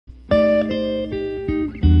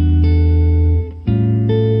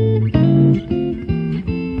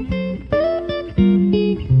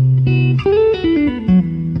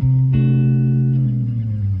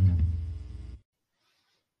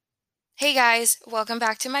guys, welcome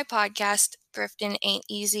back to my podcast, Thriftin' Ain't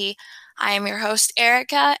Easy. I am your host,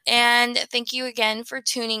 Erica, and thank you again for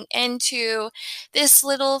tuning into this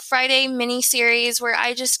little Friday mini series where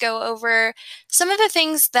I just go over some of the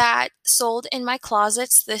things that sold in my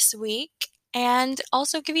closets this week and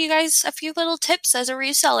also give you guys a few little tips as a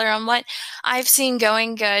reseller on what I've seen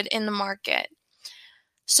going good in the market.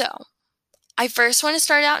 So, I first want to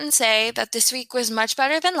start out and say that this week was much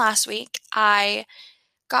better than last week. I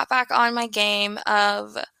got back on my game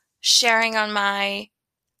of sharing on my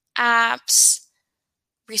apps,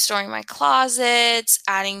 restoring my closets,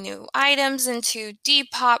 adding new items into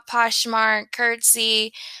Depop, Poshmark,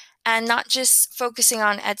 Curtsy, and not just focusing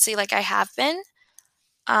on Etsy like I have been.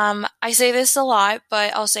 I say this a lot,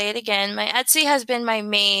 but I'll say it again. My Etsy has been my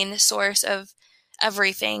main source of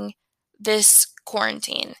everything this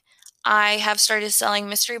quarantine. I have started selling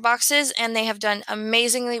mystery boxes and they have done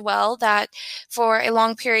amazingly well. That for a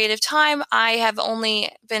long period of time, I have only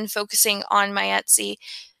been focusing on my Etsy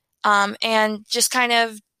and just kind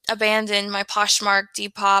of abandoned my Poshmark,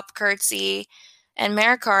 Depop, Curtsy, and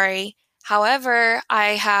Mercari. However,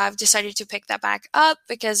 I have decided to pick that back up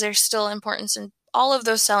because there's still importance in all of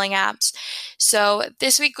those selling apps. So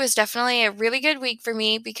this week was definitely a really good week for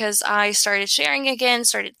me because I started sharing again,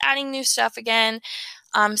 started adding new stuff again.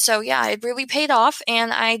 So yeah, it really paid off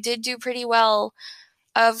and I did do pretty well.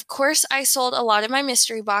 Of course, I sold a lot of my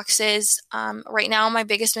mystery boxes. Right now, my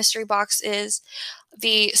biggest mystery box is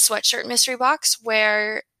the sweatshirt mystery box,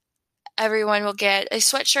 where everyone will get a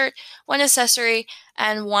sweatshirt, one accessory,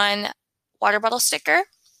 and one water bottle sticker.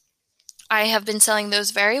 I have been selling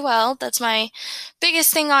those very well. That's my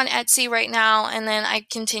biggest thing on Etsy right now. And then I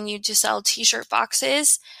continue to sell t-shirt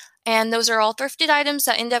boxes. And those are all thrifted items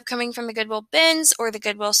that end up coming from the Goodwill bins or the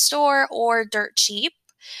Goodwill store or dirt cheap.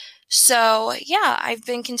 So yeah, I've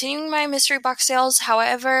been continuing my mystery box sales.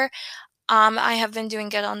 However, I have been doing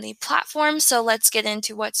good on the platform. So let's get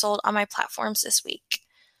into what sold on my platforms this week.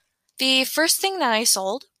 The first thing that I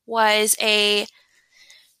sold was a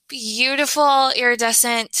beautiful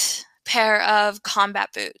iridescent pair of combat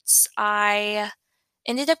boots. I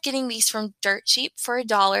ended up getting these from Dirt Cheap for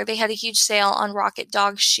 $1. They had a huge sale on Rocket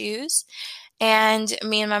Dog shoes, and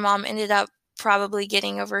me and my mom ended up probably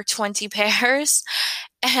getting over 20 pairs,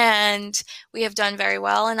 and we have done very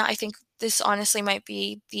well. And I think this honestly might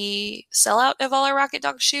be the sellout of all our Rocket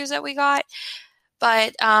Dog shoes that we got.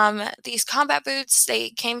 But these combat boots, they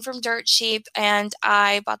came from Dirt Cheap, and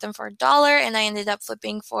I bought them for $1, and I ended up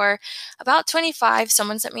flipping for about 25.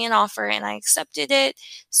 Someone sent me an offer, and I accepted it.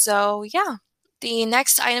 So yeah. The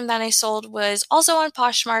next item that I sold was also on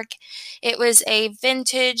Poshmark. It was a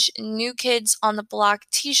vintage New Kids on the Block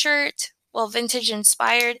t-shirt. Well, vintage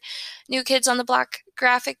inspired New Kids on the Block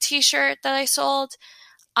graphic t-shirt that I sold.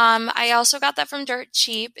 I also got that from Dirt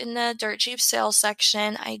Cheap in the Dirt Cheap sales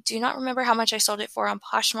section. I do not remember how much I sold it for on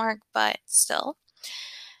Poshmark, but still.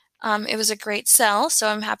 It was a great sell, so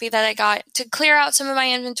I'm happy that I got to clear out some of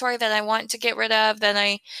my inventory that I want to get rid of, that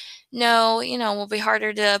I know, will be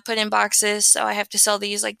harder to put in boxes, so I have to sell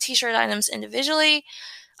these like t-shirt items individually.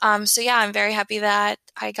 So yeah, I'm very happy that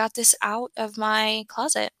I got this out of my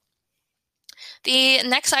closet. The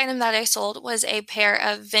next item that I sold was a pair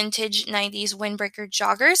of vintage 90s windbreaker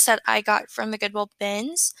joggers that I got from the Goodwill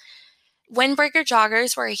bins. Windbreaker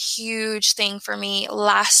joggers were a huge thing for me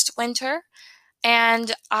last winter,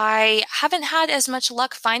 and I haven't had as much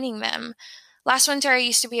luck finding them. Last winter, I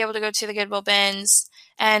used to be able to go to the Goodwill bins,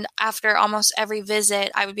 and after almost every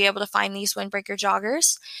visit, I would be able to find these windbreaker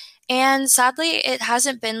joggers. And sadly, it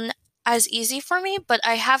hasn't been as easy for me, but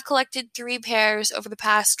I have collected 3 pairs over the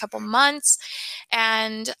past couple months.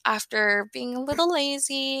 And after being a little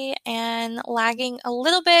lazy and lagging a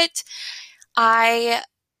little bit, I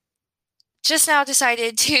just now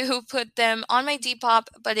decided to put them on my Depop,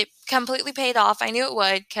 but it completely paid off. I knew it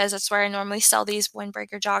would because that's where I normally sell these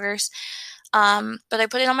windbreaker joggers. But I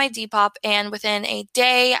put it on my Depop, and within a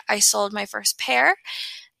day, I sold my first pair,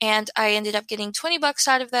 and I ended up getting $20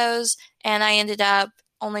 out of those, and I ended up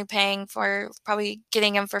only paying for probably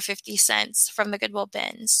getting them for 50 cents from the Goodwill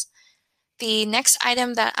bins. The next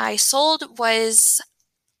item that I sold was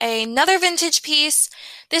another vintage piece.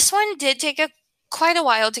 This one did take quite a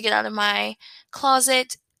while to get out of my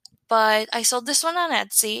closet, but I sold this one on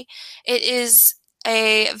Etsy. It is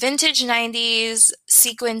a vintage 90s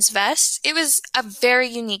sequins vest. It was a very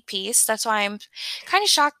unique piece. That's why I'm kind of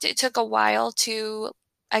shocked it took a while to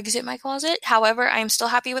exit my closet. However, I'm still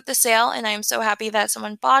happy with the sale, and I'm so happy that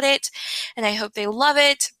someone bought it, and I hope they love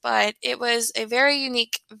it. But it was a very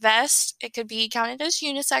unique vest. It could be counted as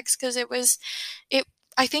unisex because it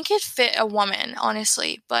I think it fit a woman,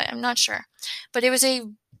 honestly, but I'm not sure. But it was a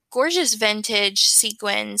gorgeous vintage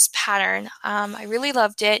sequins pattern. I really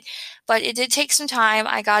loved it, but it did take some time.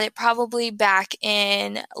 I got it probably back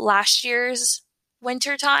in last year's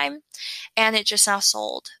winter time, and it just now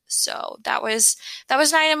sold. So that was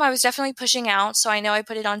an item I was definitely pushing out. So I know I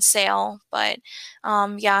put it on sale, but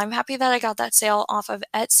yeah, I'm happy that I got that sale off of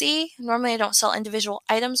Etsy. Normally I don't sell individual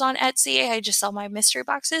items on Etsy. I just sell my mystery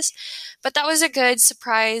boxes, but that was a good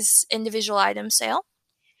surprise individual item sale.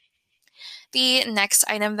 The next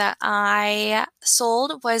item that I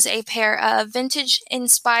sold was a pair of vintage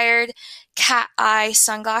inspired cat eye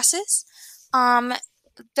sunglasses. Um,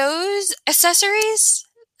 those accessories,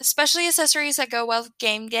 especially accessories that go well with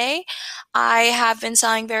game day, I have been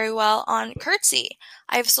selling very well on Curtsy.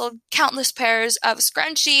 I've sold countless pairs of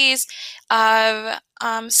scrunchies, of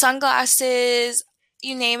sunglasses,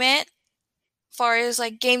 you name it. Far as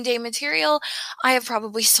like game day material, I have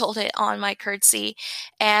probably sold it on my Curtsy,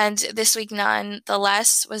 and this week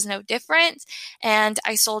nonetheless was no different. And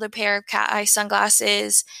I sold a pair of cat eye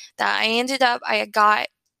sunglasses that I got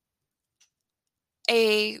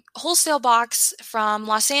a wholesale box from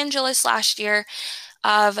Los Angeles last year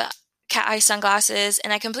of cat eye sunglasses,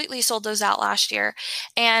 and I completely sold those out last year.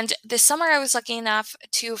 And this summer I was lucky enough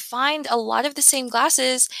to find a lot of the same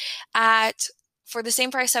glasses at for the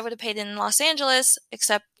same price I would have paid in Los Angeles,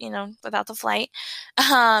 except, without the flight.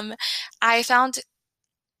 I found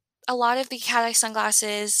a lot of the cat eye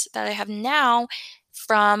sunglasses that I have now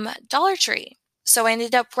from Dollar Tree. So I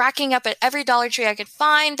ended up racking up at every Dollar Tree I could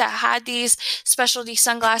find that had these specialty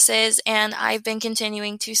sunglasses, and I've been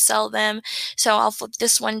continuing to sell them. So I'll flip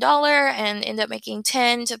this $1 and end up making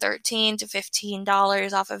 $10 to $13 to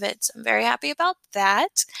 $15 off of it. So I'm very happy about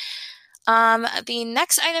that. The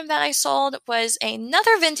next item that I sold was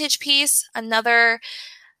another vintage piece, another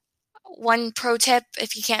one pro tip,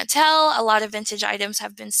 if you can't tell, a lot of vintage items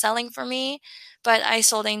have been selling for me, but I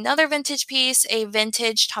sold another vintage piece, a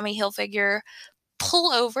vintage Tommy Hilfiger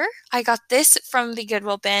pullover. I got this from the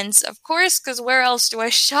Goodwill bins, of course, because where else do I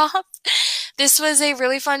shop? This was a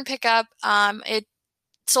really fun pickup. It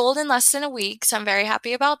sold in less than a week, so I'm very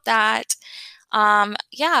happy about that.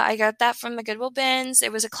 Yeah, I got that from the Goodwill bins.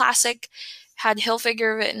 It was a classic, had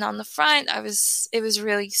Hilfiger written on the front. It was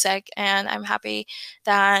really sick, and I'm happy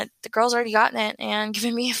that the girls already gotten it and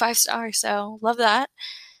given me a 5-star. So love that.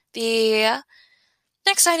 The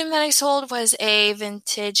next item that I sold was a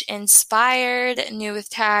vintage inspired, new with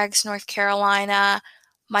tags, North Carolina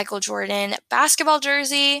Michael Jordan basketball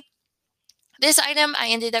jersey. This item I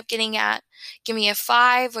ended up getting at Gimme a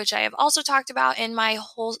 5, which I have also talked about in my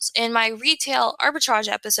retail arbitrage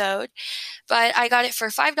episode. But I got it for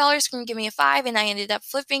 $5 from Gimme a 5, and I ended up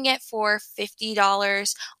flipping it for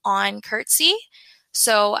 $50 on Curtsy.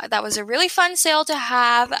 So that was a really fun sale to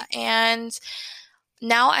have, and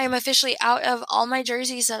now I'm officially out of all my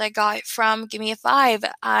jerseys that I got from Gimme a 5.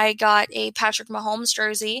 I got a Patrick Mahomes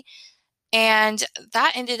jersey, and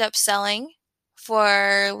that ended up selling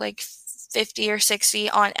for like 50 or 60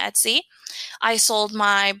 on Etsy. I sold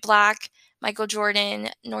my black Michael Jordan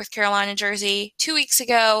North Carolina jersey 2 weeks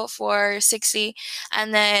ago for 60,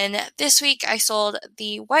 and then this week I sold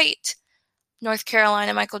the white North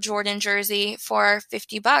Carolina Michael Jordan jersey for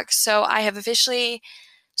 $50. So I have officially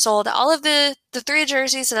sold all of the three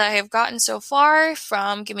jerseys that I have gotten so far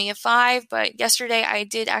from Gimme a 5, but yesterday I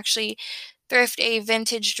did actually thrift a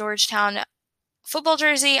vintage Georgetown football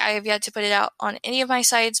jersey. I have yet to put it out on any of my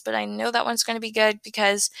sites, but I know that one's going to be good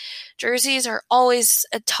because jerseys are always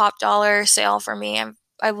a top dollar sale for me.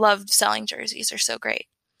 I love selling jerseys. They're so great.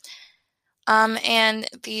 And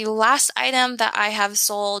the last item that I have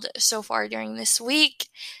sold so far during this week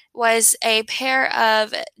was a pair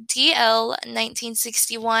of DL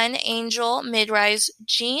 1961 Angel mid-rise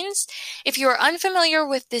jeans. If you are unfamiliar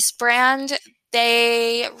with this brand,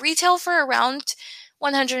 they retail for around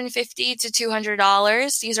 $150 to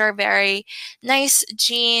 $200. These are very nice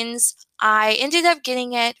jeans. I ended up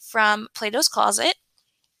getting it from Plato's Closet.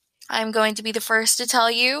 I'm going to be the first to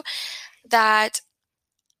tell you that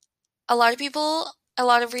a lot of people, a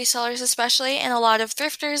lot of resellers especially, and a lot of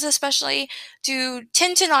thrifters especially, do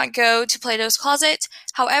tend to not go to Plato's Closet.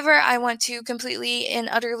 However, I want to completely and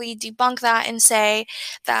utterly debunk that and say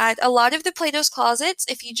that a lot of the Plato's Closets,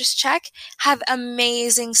 if you just check, have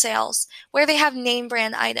amazing sales where they have name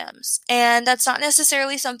brand items. And that's not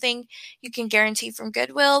necessarily something you can guarantee from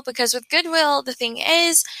Goodwill, because with Goodwill, the thing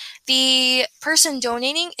is, the person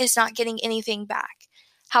donating is not getting anything back.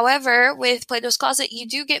 However, with Plato's Closet, you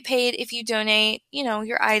do get paid if you donate,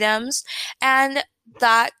 your items. And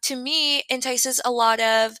that, to me, entices a lot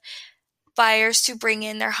of buyers to bring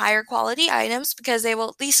in their higher quality items because they will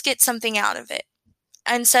at least get something out of it.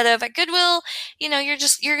 instead of at Goodwill,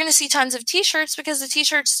 you're going to see tons of t-shirts because the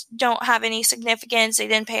t-shirts don't have any significance. They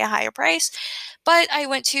didn't pay a higher price. But I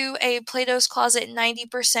went to a Plato's Closet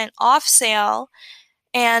 90% off sale,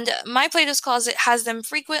 and my Plato's Closet has them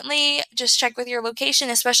frequently. Just check with your location,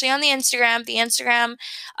 especially on the Instagram. The Instagram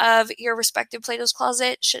of your respective Plato's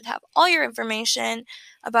Closet should have all your information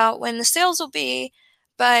about when the sales will be.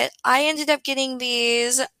 But I ended up getting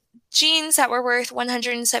these jeans that were worth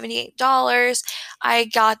 $178. I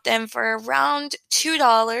got them for around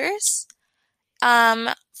 $2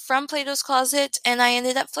 from Plato's Closet, and I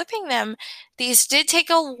ended up flipping them. These did take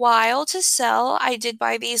a while to sell. I did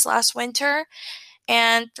buy these last winter,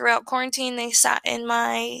 and throughout quarantine, they sat in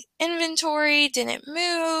my inventory, didn't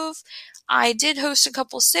move. I did host a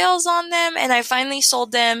couple sales on them, and I finally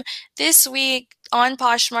sold them this week on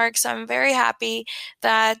Poshmark. So I'm very happy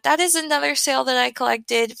that that is another sale that I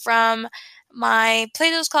collected from my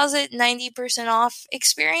Plato's Closet 90% off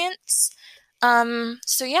experience.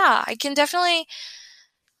 So yeah, I think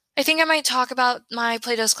I might talk about my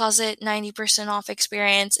Plato's Closet 90% off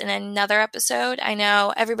experience in another episode. I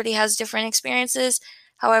know everybody has different experiences.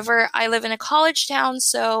 However, I live in a college town,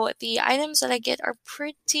 so the items that I get are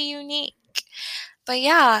pretty unique. But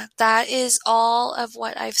yeah, that is all of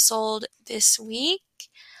what I've sold this week.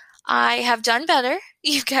 I have done better.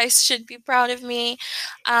 You guys should be proud of me.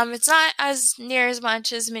 It's not as near as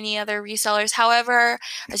much as many other resellers. However,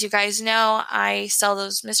 as you guys know, I sell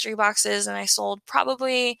those mystery boxes, and I sold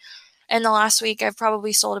probably in the last week, I've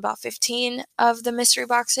probably sold about 15 of the mystery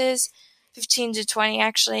boxes, 15 to 20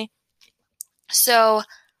 actually. So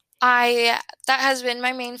that has been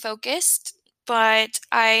my main focus, but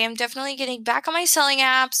I am definitely getting back on my selling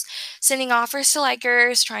apps, sending offers to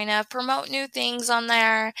likers, trying to promote new things on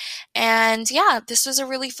there. And yeah, this was a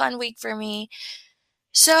really fun week for me.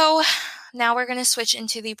 So now we're going to switch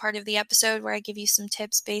into the part of the episode where I give you some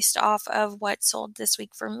tips based off of what sold this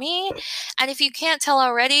week for me. And if you can't tell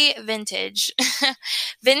already, vintage.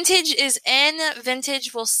 Vintage is in,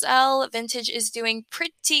 vintage will sell, vintage is doing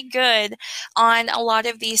pretty good on a lot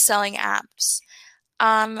of these selling apps.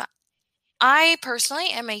 I personally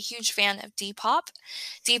am a huge fan of Depop.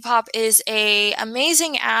 Depop is a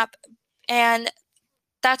amazing app, and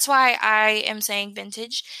that's why I am saying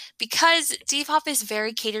vintage, because Depop is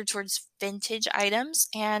very catered towards vintage items,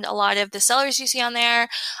 and a lot of the sellers you see on there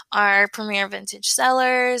are premier vintage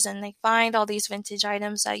sellers, and they find all these vintage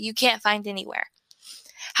items that you can't find anywhere.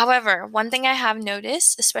 However, one thing I have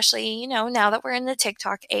noticed, especially, now that we're in the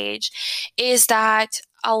TikTok age, is that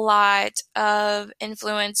a lot of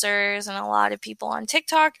influencers and a lot of people on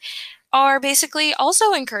TikTok are basically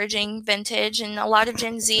also encouraging vintage, and a lot of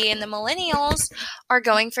Gen Z and the millennials are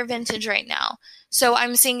going for vintage right now. So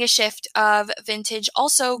I'm seeing a shift of vintage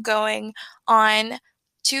also going on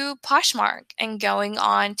to Poshmark and going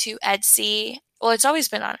on to Etsy. Well, it's always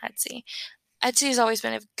been on Etsy. Etsy's always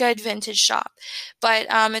been a good vintage shop, but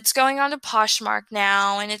it's going on to Poshmark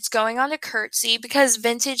now, and it's going on to Curtsy because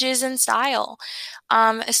vintage is in style,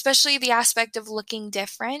 especially the aspect of looking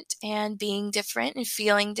different and being different and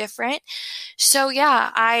feeling different. So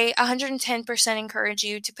yeah, I 110% encourage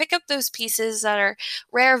you to pick up those pieces that are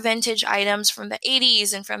rare vintage items from the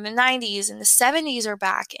 80s and from the 90s, and the 70s are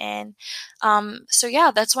back in. So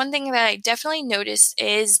yeah, that's one thing that I definitely noticed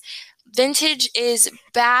is vintage is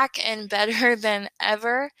back and better than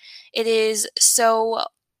ever. It is so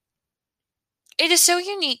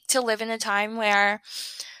unique to live in a time where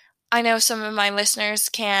I know some of my listeners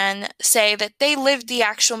can say that they lived the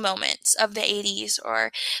actual moments of the 80s,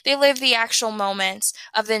 or they lived the actual moments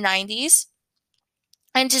of the 90s.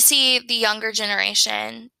 And to see the younger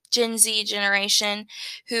generation, Gen Z generation,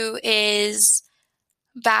 who is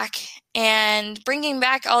back and bringing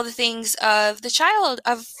back all the things of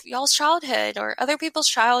y'all's childhood or other people's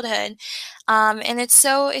childhood, and it's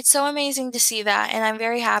so amazing to see that, and I'm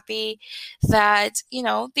very happy that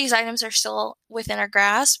these items are still within our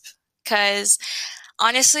grasp. Because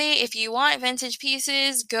honestly, if you want vintage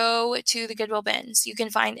pieces, go to the Goodwill bins. You can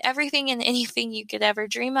find everything and anything you could ever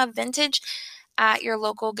dream of vintage at your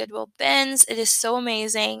local Goodwill bins. It is so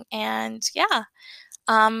amazing, and yeah.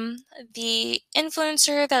 The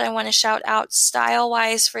influencer that I want to shout out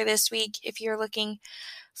style-wise for this week, if you're looking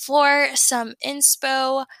for some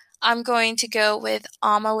inspo, I'm going to go with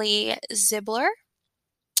Amelie Zibler.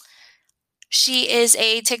 She is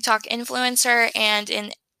a TikTok influencer and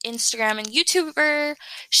an Instagram and YouTuber.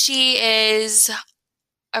 She is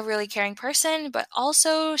a really caring person, but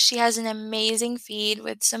also she has an amazing feed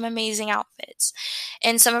with some amazing outfits.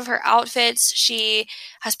 In some of her outfits, she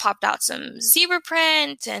has popped out some zebra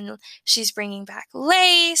print, and she's bringing back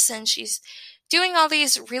lace, and she's doing all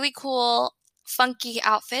these really cool funky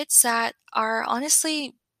outfits that are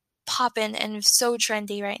honestly poppin' and so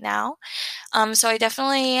trendy right now. So I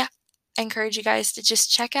definitely encourage you guys to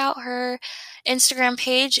just check out her Instagram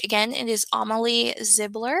page. Again, it is Amelie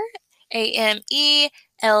Zibler, AMELIEZILBER,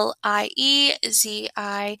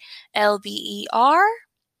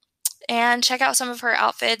 and check out some of her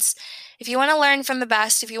outfits. If you want to learn from the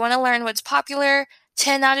best, if you want to learn what's popular,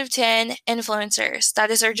 10 out of 10 influencers. That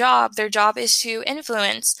is their job. Their job is to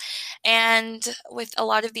influence. And with a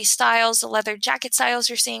lot of these styles, the leather jacket styles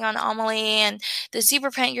you're seeing on Amelie, and the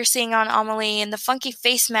zebra print you're seeing on Amelie, and the funky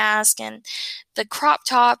face mask, and the crop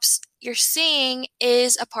tops you're seeing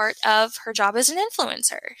is a part of her job as an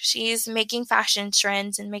influencer. She's making fashion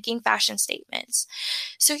trends and making fashion statements.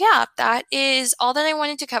 So, yeah, that is all that I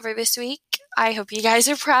wanted to cover this week. I hope you guys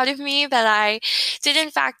are proud of me that I did, in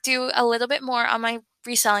fact, do a little bit more on my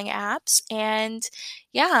reselling apps. And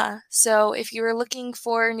yeah, so if you were looking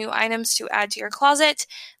for new items to add to your closet,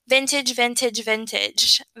 vintage, vintage,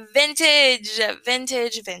 vintage, vintage,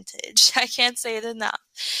 vintage, vintage. I can't say it enough.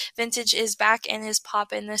 Vintage is back and is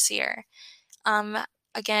poppin' this year. Um,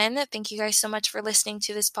 Again, thank you guys so much for listening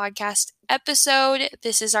to this podcast episode.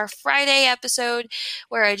 This is our Friday episode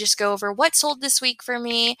where I just go over what sold this week for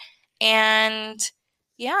me. And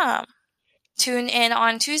yeah, tune in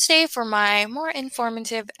on Tuesday for my more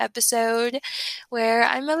informative episode where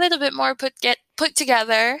I'm a little bit more put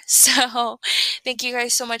together. So thank you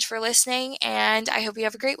guys so much for listening, and I hope you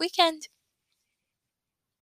have a great weekend.